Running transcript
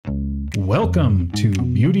Welcome to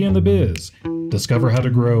Beauty and the Biz. Discover how to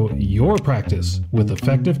grow your practice with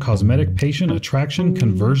effective cosmetic patient attraction,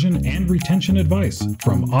 conversion, and retention advice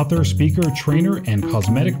from author, speaker, trainer, and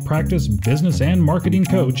cosmetic practice business and marketing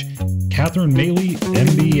coach, Catherine Maley,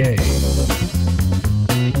 MBA.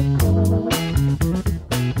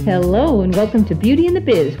 Hello, and welcome to Beauty and the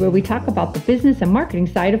Biz, where we talk about the business and marketing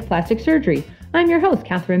side of plastic surgery. I'm your host,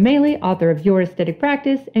 Catherine Maley, author of Your Aesthetic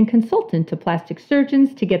Practice and consultant to plastic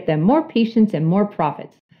surgeons to get them more patients and more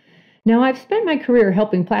profits. Now, I've spent my career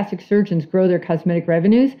helping plastic surgeons grow their cosmetic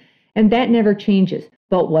revenues, and that never changes.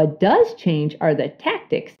 But what does change are the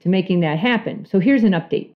tactics to making that happen. So here's an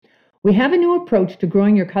update. We have a new approach to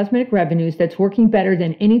growing your cosmetic revenues that's working better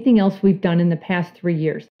than anything else we've done in the past 3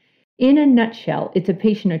 years. In a nutshell, it's a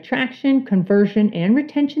patient attraction, conversion, and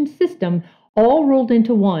retention system all rolled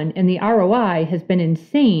into one, and the ROI has been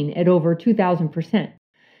insane at over 2,000%.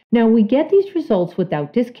 Now, we get these results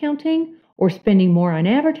without discounting or spending more on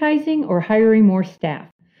advertising or hiring more staff.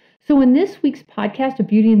 So in this week's podcast of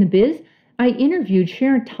Beauty and the Biz, I interviewed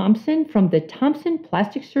Sharon Thompson from the Thompson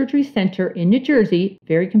Plastic Surgery Center in New Jersey,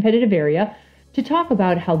 very competitive area, to talk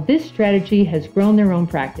about how this strategy has grown their own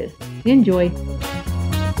practice. Enjoy.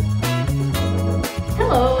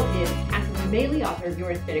 Hello, it's Catherine Maley, author of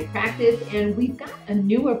Your Aesthetic Practice, and we've got a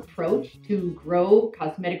new approach to grow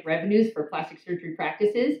cosmetic revenues for plastic surgery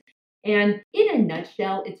practices. And in a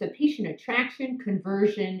nutshell, it's a patient attraction,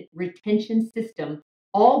 conversion, retention system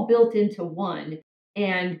all built into one.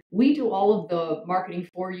 And we do all of the marketing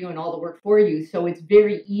for you and all the work for you. So it's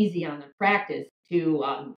very easy on the practice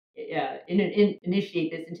to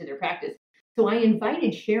initiate this into their practice. So I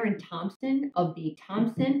invited Sharon Thompson of the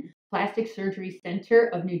Thompson Plastic Surgery Center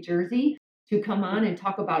of New Jersey to come on and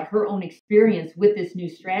talk about her own experience with this new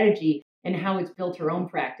strategy and how it's built her own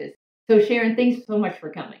practice. So Sharon, thanks so much for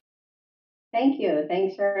coming. Thank you.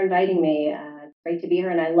 Thanks for inviting me. It's great to be here,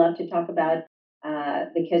 and I love to talk about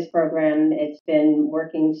the KISS program. It's been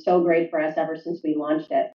working so great for us ever since we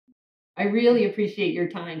launched it. I really appreciate your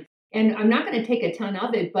time. And I'm not going to take a ton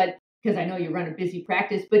of it, but because I know you run a busy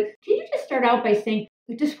practice, but can you just start out by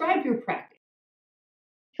describe your practice?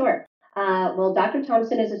 Sure. Well, Dr.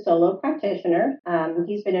 Thompson is a solo practitioner.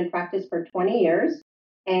 He's been in practice for 20 years,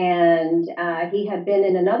 and he had been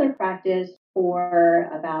in another practice for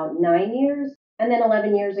about 9 years, and then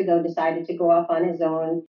 11 years ago decided to go off on his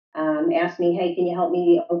own, asked me, hey, can you help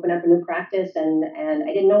me open up a new practice? And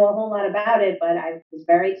I didn't know a whole lot about it, but I was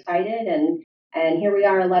very excited, and here we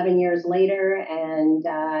are 11 years later, and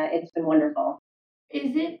it's been wonderful.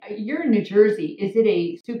 You're in New Jersey, is it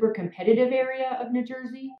a super competitive area of New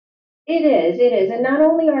Jersey? It is. And not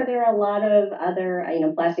only are there a lot of other,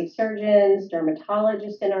 plastic surgeons,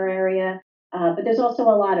 dermatologists in our area, but there's also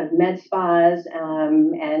a lot of med spas,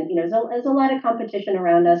 and, there's a lot of competition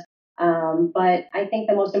around us. But I think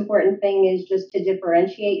the most important thing is just to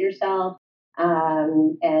differentiate yourself,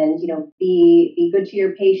 and, be good to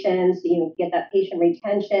your patients, get that patient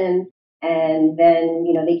retention. And then,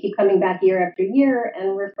 they keep coming back year after year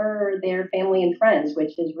and refer their family and friends,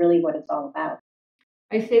 which is really what it's all about.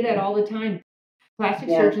 I say that all the time. Plastic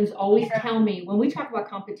surgeons always tell me, when we talk about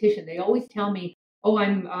competition, they always tell me, oh,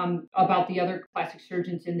 I'm about the other plastic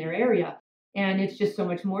surgeons in their area. And it's just so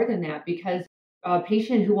much more than that, because a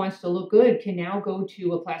patient who wants to look good can now go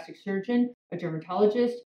to a plastic surgeon, a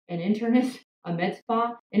dermatologist, an internist, a med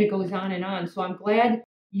spa, and it goes on and on. So I'm glad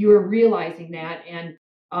you're realizing that and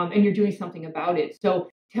you're doing something about it. So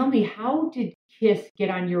tell me, how did KISS get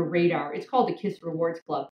on your radar? It's called the KISS Rewards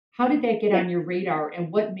Club. How did that get on your radar,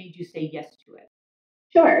 and what made you say yes to it?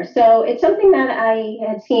 Sure. So it's something that I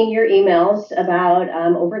had seen your emails about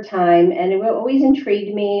over time, and it always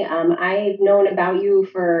intrigued me. I've known about you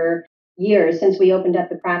for years since we opened up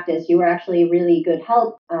the practice. You were actually really good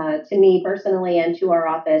help to me personally and to our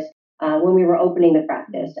office when we were opening the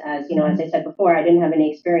practice. As I said before, I didn't have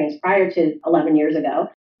any experience prior to 11 years ago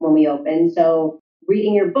when we opened. So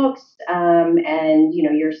reading your books and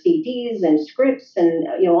your CDs and scripts and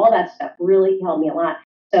all that stuff really helped me a lot.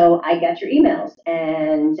 So I got your emails,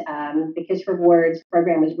 and the KISS Rewards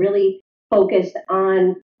program was really focused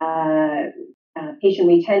on patient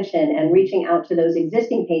retention and reaching out to those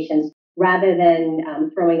existing patients rather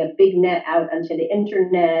than throwing a big net out onto the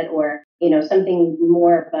internet or something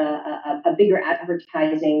more of a bigger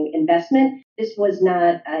advertising investment. This was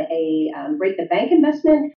not a break the bank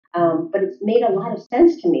investment, but it's made a lot of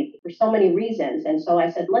sense to me for so many reasons. And so I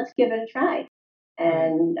said, let's give it a try.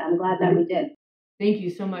 And I'm glad that we did. Thank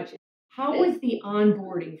you so much. How was the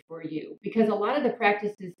onboarding for you? Because a lot of the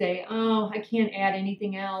practices say, oh, I can't add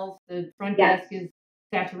anything else. The front desk is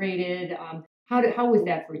saturated. How was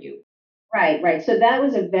that for you? Right, right. So that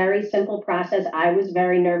was a very simple process. I was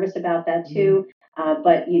very nervous about that too.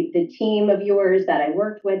 But the team of yours that I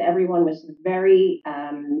worked with, everyone was very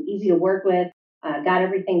easy to work with. Got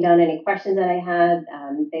everything done. Any questions that I had,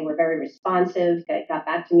 they were very responsive. Got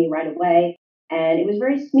back to me right away, and it was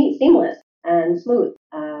very seamless and smooth.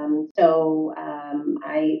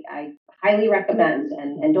 I highly recommend,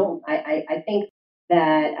 and don't. I think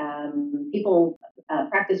that people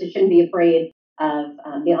practices shouldn't be afraid of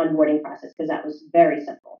the onboarding process because that was very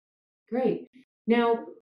simple. Great. Now,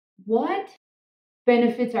 what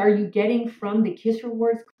benefits are you getting from the KISS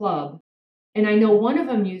Rewards Club? And I know one of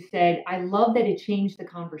them you said, I love that it changed the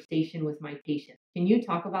conversation with my patients. Can you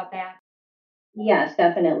talk about that? Yes,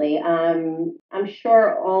 definitely. I'm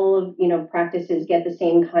sure all of practices get the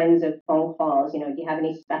same kinds of phone calls. Do you have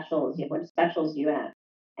any specials? What specials do you have?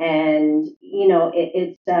 And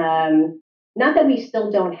it's not that we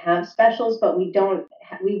still don't have specials, but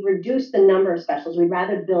we've reduced the number of specials. We'd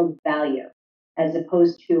rather build value as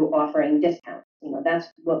opposed to offering discounts. That's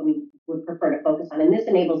what we would prefer to focus on, and this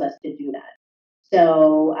enables us to do that.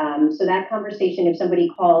 So that conversation, if somebody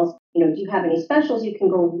calls, do you have any specials? You can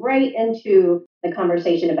go right into the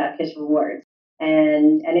conversation about KISS Rewards,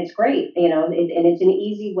 and it's great, and it's an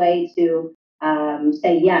easy way to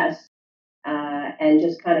say yes, and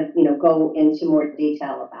just kind of go into more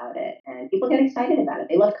detail about it. And people get excited about it.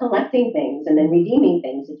 They love collecting things and then redeeming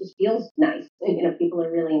things. It just feels nice. People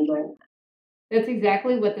are really enjoying that. That's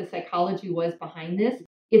exactly what the psychology was behind this.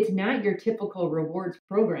 It's not your typical rewards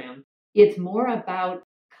program. It's more about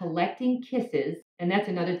collecting kisses. And that's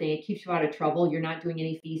another thing. It keeps you out of trouble. You're not doing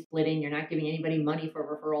any fee splitting. You're not giving anybody money for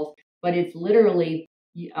referrals. But it's literally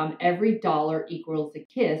every dollar equals a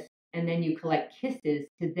kiss. And then you collect kisses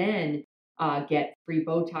to then get free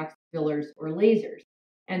Botox fillers or lasers.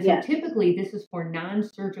 And so typically this is for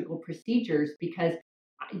non-surgical procedures because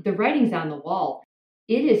the writing's on the wall.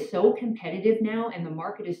 It is so competitive now and the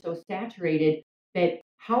market is so saturated that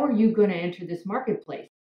how are you going to enter this marketplace?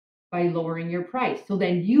 By lowering your price. So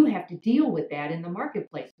then you have to deal with that in the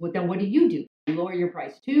marketplace. Well, then what do? Do you lower your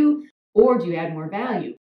price too, or do you add more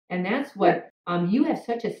value? And that's what you have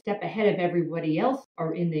such a step ahead of everybody else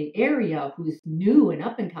or in the area who's new and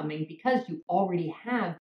up and coming because you already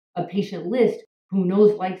have a patient list who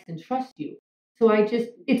knows, likes, and trusts you. So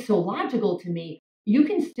it's so logical to me. You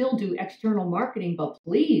can still do external marketing, but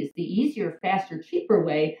please, the easier, faster, cheaper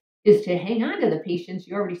way is to hang on to the patients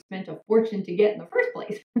you already spent a fortune to get in the first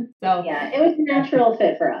place. So yeah, it was a natural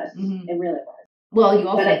fit for us. It really was. Well, you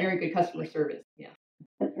also have very good customer service. Yeah.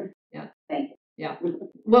 Yeah. Thank you. Yeah.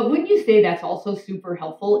 Well, wouldn't you say that's also super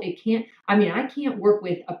helpful? I can't work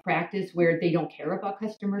with a practice where they don't care about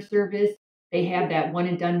customer service. They have that one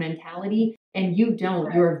and done mentality, and you don't.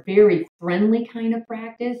 Right. You're a very friendly kind of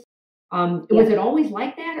practice. Was it always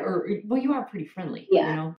like that, or you are pretty friendly?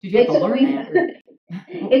 Yeah. Did you have to learn that?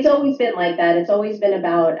 It's always been like that. It's always been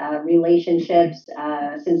about relationships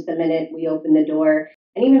since the minute we opened the door,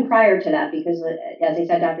 and even prior to that, because as I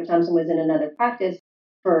said, Dr. Thompson was in another practice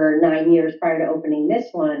for 9 years prior to opening this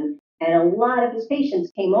one, and a lot of his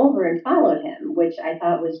patients came over and followed him, which I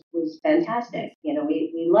thought was fantastic.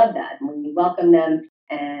 We love that, and we welcome them,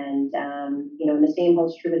 and and the same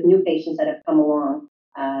holds true with new patients that have come along.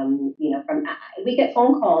 We get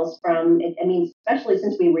phone calls from, especially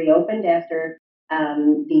since we reopened after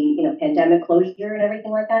the pandemic closure and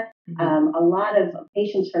everything like that. Mm-hmm. A lot of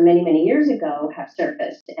patients from many years ago have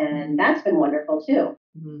surfaced, and that's been wonderful too.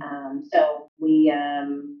 Mm-hmm. So we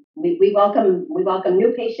welcome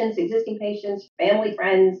new patients, existing patients, family,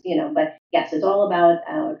 friends. But yes, it's all about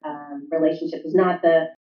relationship. Is not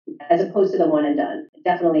as opposed to the one and done.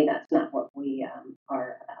 Definitely, that's not what we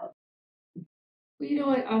are about.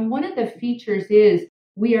 Well, one of the features is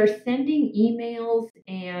we are sending emails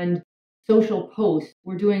and social posts.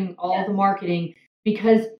 We're doing all the marketing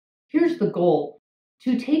because here's the goal: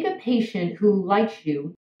 to take a patient who likes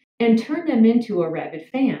you and turn them into a rabid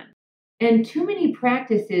fan. And too many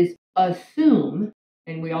practices assume,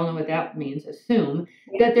 and we all know what that means, assume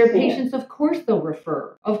that their patients, of course they'll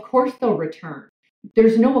refer, of course they'll return.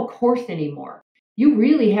 There's no of course anymore. You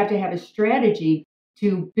really have to have a strategy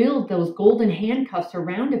to build those golden handcuffs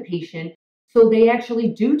around a patient so they actually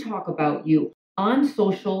do talk about you on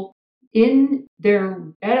social,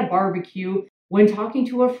 at a barbecue, when talking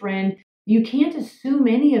to a friend. You can't assume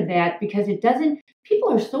any of that because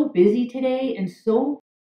people are so busy today and so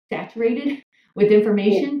saturated with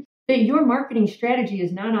information that your marketing strategy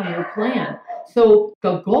is not on your plan. So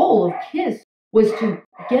the goal of KISS was to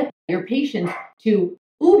get your patients to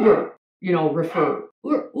Uber, refer,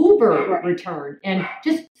 or Uber return, and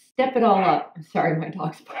just step it all up. I'm sorry, my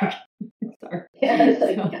dog's barking. Sorry.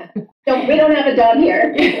 Yeah, We don't have a dog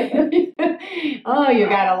here. Oh, you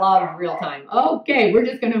gotta love real time. Okay, we're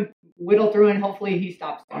just gonna whittle through and hopefully he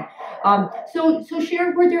stops soon. So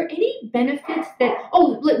Sharon, were there any benefits that?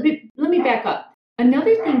 Oh, let me back up.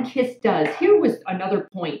 Another thing KISS does, here was another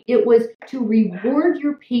point. It was to reward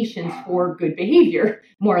your patients for good behavior,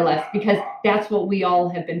 more or less, because that's what we all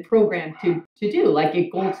have been programmed to do, like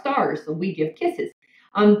get gold stars, so we give kisses.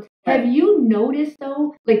 Have you noticed,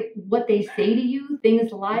 though, like what they say to you,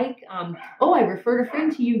 things like, oh, I referred a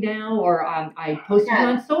friend to you now, or I posted you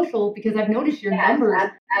on social because I've noticed your numbers.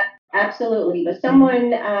 Absolutely. But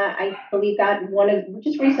someone, I believe, got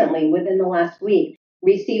just recently, within the last week,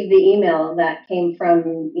 received the email that came from,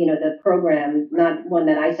 the program, not one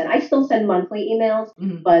that I sent. I still send monthly emails,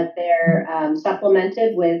 but they're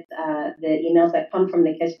supplemented with the emails that come from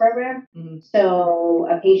the KISS program. So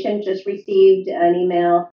a patient just received an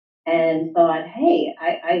email and thought, hey,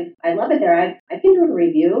 I love it there. I can do a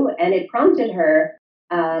review. And it prompted her.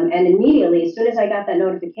 And immediately, as soon as I got that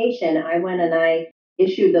notification, I went and I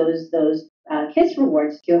issued those KISS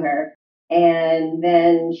rewards to her. And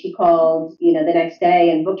then she called, the next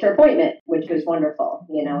day and booked her appointment, which was wonderful,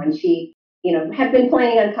 and she, had been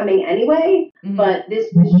planning on coming anyway, but this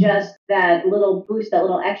was just that little boost, that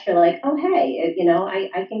little extra, like, oh, hey,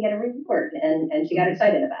 I can get a reward. And she got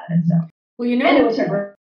excited about it. So, well, and it was her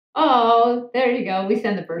birthday. Oh, there you go. We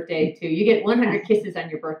send the birthday too. You get 100 kisses on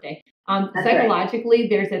your birthday. Psychologically,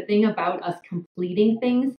 there's a thing about us completing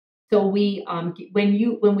things. So we,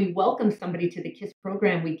 when we welcome somebody to the KISS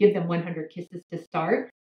program, we give them 100 kisses to start,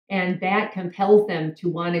 and that compels them to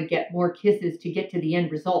want to get more kisses to get to the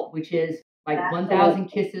end result, which is like 1,000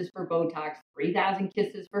 kisses for Botox, 3,000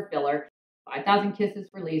 kisses for filler, 5,000 kisses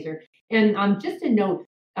for laser. And just a note,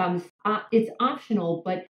 it's optional,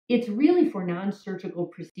 but it's really for non-surgical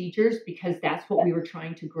procedures because that's what we were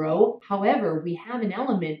trying to grow. However, we have an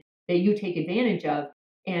element that you take advantage of,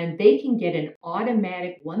 and they can get an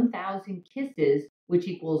automatic 1,000 kisses, which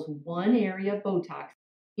equals one area of Botox,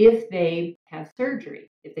 if they have surgery,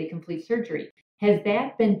 if they complete surgery. Has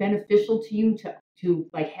that been beneficial to you to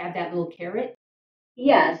like have that little carrot?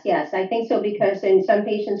 Yes, I think so, because some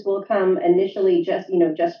patients will come initially just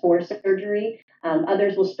for surgery.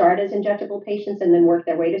 Others will start as injectable patients and then work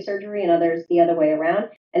their way to surgery, and others the other way around.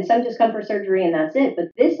 And some just come for surgery and that's it.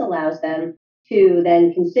 But this allows them to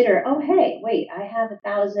then consider, oh, hey, wait, I have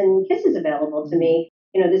 1,000 kisses available to me.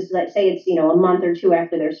 This is, let's say it's, a month or two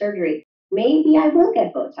after their surgery. Maybe I will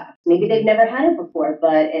get Botox. Maybe they've never had it before,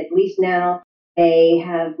 but at least now they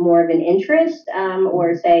have more of an interest,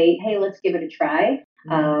 or say, hey, let's give it a try.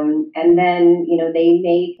 And then, they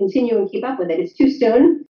may continue and keep up with it. It's too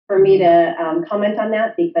soon for me to comment on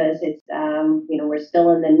that because it's, we're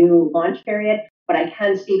still in the new launch period, but I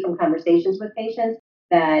can see from conversations with patients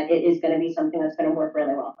that it is going to be something that's going to work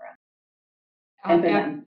really well for us. And for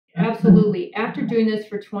them. Absolutely. After doing this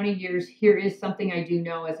for 20 years, here is something I do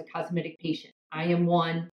know as a cosmetic patient. I am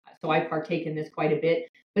one, so I partake in this quite a bit,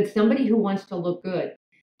 but somebody who wants to look good.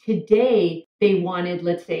 Today, they wanted,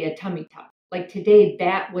 let's say, a tummy tuck. Like today,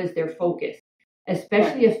 that was their focus.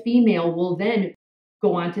 Especially a female will then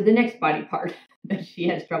go on to the next body part that she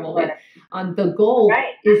has trouble with. The goal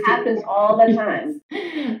is happens all the time.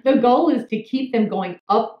 The goal is to keep them going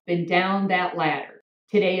up and down that ladder.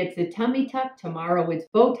 Today it's a tummy tuck, tomorrow it's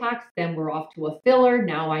Botox, then we're off to a filler,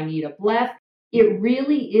 now I need a blef. It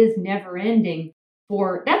really is never ending.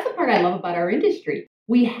 That's the part I love about our industry.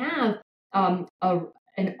 We have an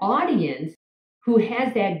audience who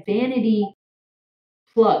has that vanity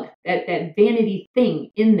plug, that vanity thing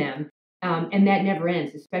in them, and that never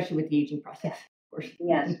ends, especially with the aging process. Of course.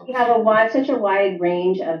 Yes, we have such a wide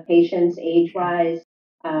range of patients, age-wise.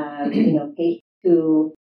 Patients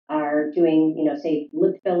who are doing, say,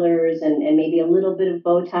 lip fillers and maybe a little bit of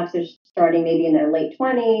Botox. They're starting maybe in their late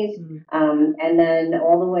 20s, and then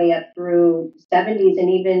all the way up through 70s and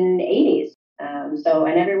even 80s.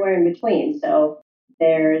 And everywhere in between. So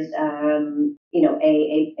there's,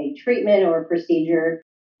 a treatment or a procedure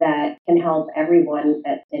that can help everyone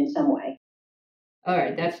in some way. All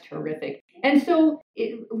right, that's terrific. And so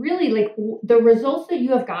it really, like, the results that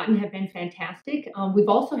you have gotten have been fantastic. We've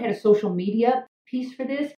also had a social media piece for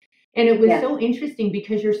this, and it was so interesting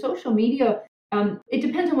because your social media, it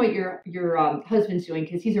depends on what your husband's doing,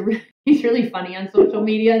 because he's really funny on social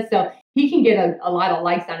media, so he can get a lot of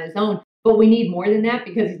likes on his own, but we need more than that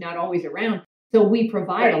because he's not always around. So we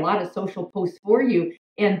provide a lot of social posts for you,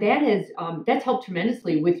 and that has that's helped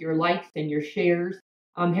tremendously with your likes and your shares.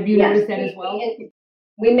 Have you noticed that as well?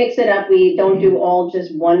 We mix it up. We don't do all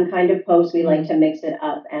just one kind of post. We like to mix it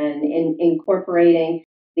up, and in incorporating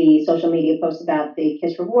the social media posts about the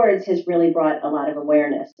KISS Rewards has really brought a lot of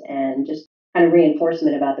awareness and just kind of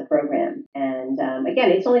reinforcement about the program. And again,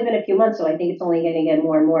 it's only been a few months, so I think it's only going to get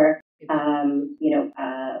more and more,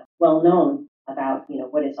 well known about,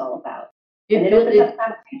 what it's all about. And it opens up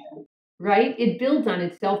conversation. Right? It builds on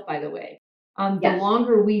itself, by the way. The Yes.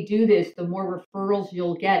 longer we do this, the more referrals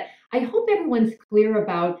you'll get. I hope everyone's clear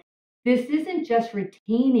about this isn't just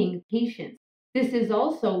retaining patients. This is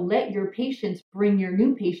also let your patients bring your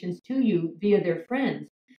new patients to you via their friends.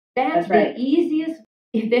 That's right. The easiest.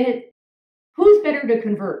 Who's better to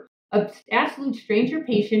convert? An absolute stranger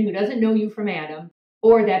patient who doesn't know you from Adam,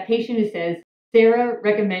 or that patient who says, Sarah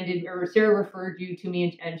recommended or Sarah referred you to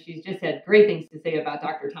me and she's just had great things to say about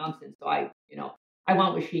Dr. Thompson. So I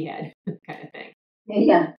want what she had kind of thing.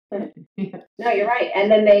 Yeah. No, you're right. And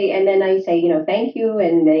then I say, thank you.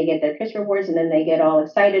 And they get their KISS Rewards and then they get all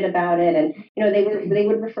excited about it. And, they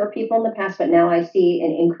would refer people in the past, but now I see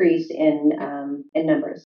an increase in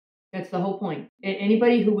numbers. That's the whole point.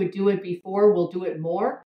 Anybody who would do it before will do it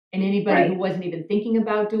more. And anybody who wasn't even thinking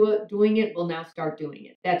about doing it will now start doing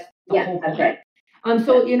it. That's the whole point. That's right.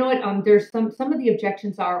 So you know what? There's some of the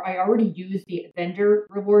objections are I already use the vendor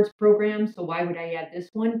rewards program, so why would I add this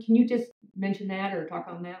one? Can you just mention that or talk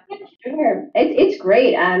on that? Yeah, sure. It's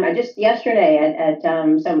great. I just yesterday at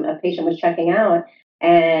a patient was checking out,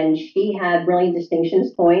 and she had Brilliant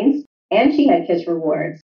Distinctions points, and she had KISS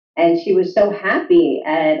Rewards, and she was so happy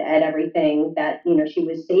at everything that she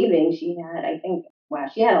was saving. She had, I think,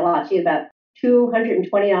 she had a lot. She had about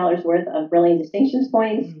 $220 worth of Brilliant Distinctions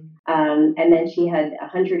points. Mm-hmm. And then she had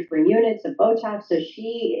 100 free units of Botox. So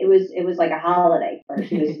it was like a holiday for her.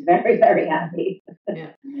 She was very, very happy.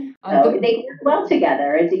 Yeah. So they work well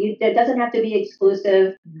together. It doesn't have to be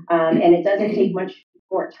exclusive, and it doesn't take much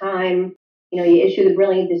more time. You issue the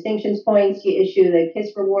Brilliant Distinctions points, you issue the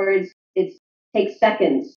KISS Rewards. It takes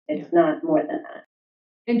seconds. It's not more than that.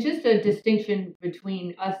 And just a distinction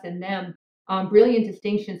between us and them, Brilliant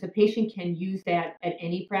Distinctions, a patient can use that at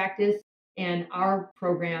any practice. And our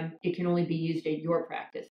program, it can only be used at your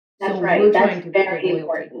practice. That's so right. We're That's trying to very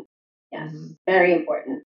important. Yes, very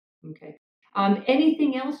important. Okay.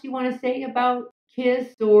 Anything else you want to say about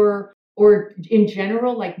KISS or in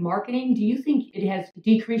general, like marketing? Do you think it has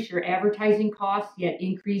decreased your advertising costs yet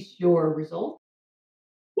increased your results?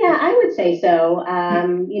 Yeah, I would say so.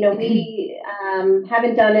 We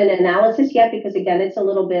haven't done an analysis yet because, again, it's a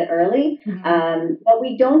little bit early. But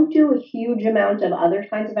we don't do a huge amount of other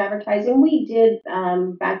kinds of advertising. We did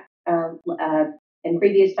back in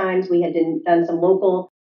previous times. We had done some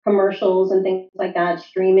local commercials and things like that,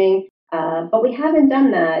 streaming. But we haven't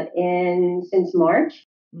done that since March.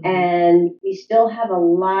 And we still have a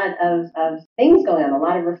lot of things going on, a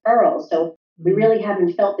lot of referrals. So we really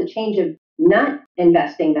haven't felt the change of not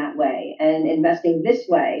investing that way and investing this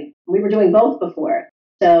way. We were doing both before.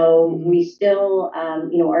 So we still,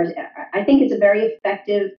 I think it's a very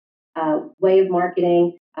effective way of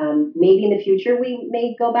marketing. Maybe in the future we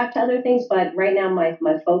may go back to other things, but right now my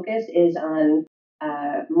focus is on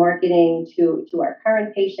marketing to our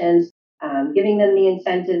current patients, giving them the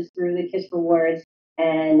incentives through the KISS Rewards.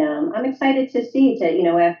 And I'm excited to see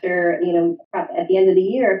after, at the end of the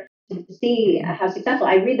year, to see how successful.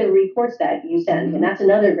 I read the reports that you send, and that's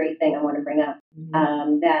another great thing I want to bring up.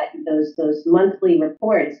 That those monthly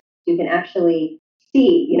reports, you can actually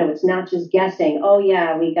see. It's not just guessing. Oh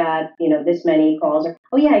yeah, we got this many calls, or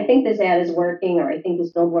oh yeah, I think this ad is working, or I think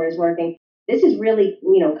this billboard is working. This is really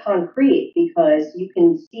concrete because you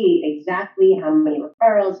can see exactly how many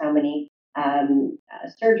referrals, how many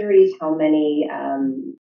surgeries, how many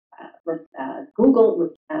Google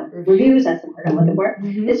reviews. That's the word I'm looking for.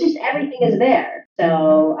 It's just everything is there,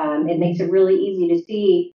 so it makes it really easy to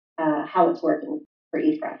see how it's working for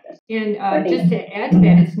each practice. And just to add to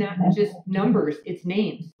that, it's not just numbers; it's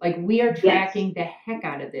names. Like we are tracking the heck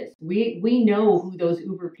out of this. We know who those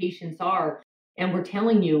Uber patients are, and we're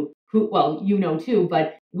telling you who. Well, you know too,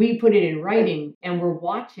 but we put it in writing, and we're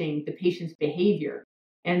watching the patient's behavior,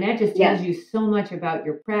 and that just tells you so much about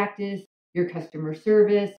your practice, your customer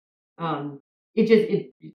service.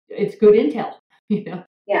 It's good intel,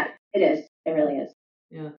 Yeah, it is. It really is.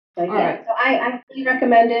 Yeah. So right. So I really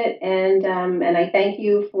recommend it, and I thank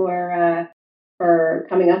you for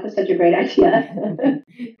coming up with such a great idea.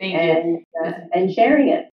 Thank you. And sharing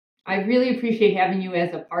it. I really appreciate having you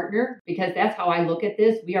as a partner because that's how I look at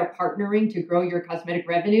this. We are partnering to grow your cosmetic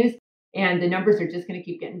revenues, and the numbers are just going to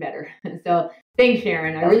keep getting better. So thanks,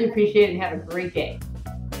 Sharon. I really appreciate it, and have a great day.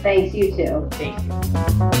 Thanks, you too. Thank you.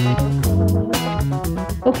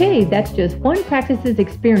 Okay, that's just one practice's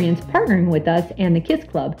experience partnering with us and the KISS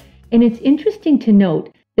Club. And it's interesting to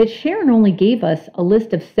note that Sharon only gave us a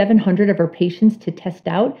list of 700 of her patients to test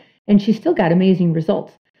out, and she still got amazing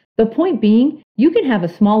results. The point being, you can have a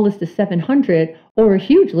small list of 700 or a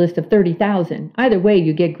huge list of 30,000. Either way,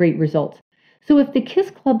 you get great results. So if the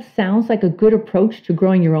KISS Club sounds like a good approach to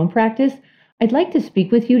growing your own practice, I'd like to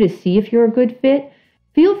speak with you to see if you're a good fit.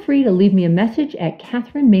 Feel free to leave me a message at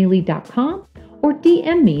catherinemaley.com or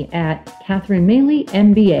DM me at Catherine Maley,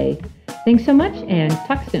 MBA. Thanks so much and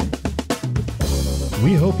talk soon.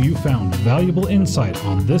 We hope you found valuable insight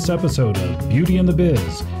on this episode of Beauty and the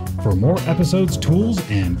Biz. For more episodes, tools,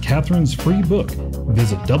 and Catherine's free book,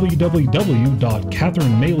 visit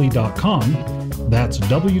www.catherinemaley.com. That's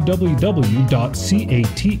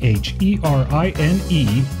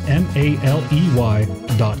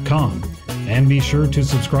www.catherinemaley.com. And be sure to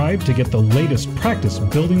subscribe to get the latest practice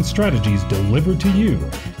building strategies delivered to you.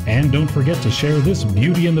 And don't forget to share this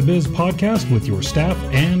Beauty and the Biz podcast with your staff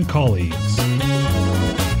and colleagues.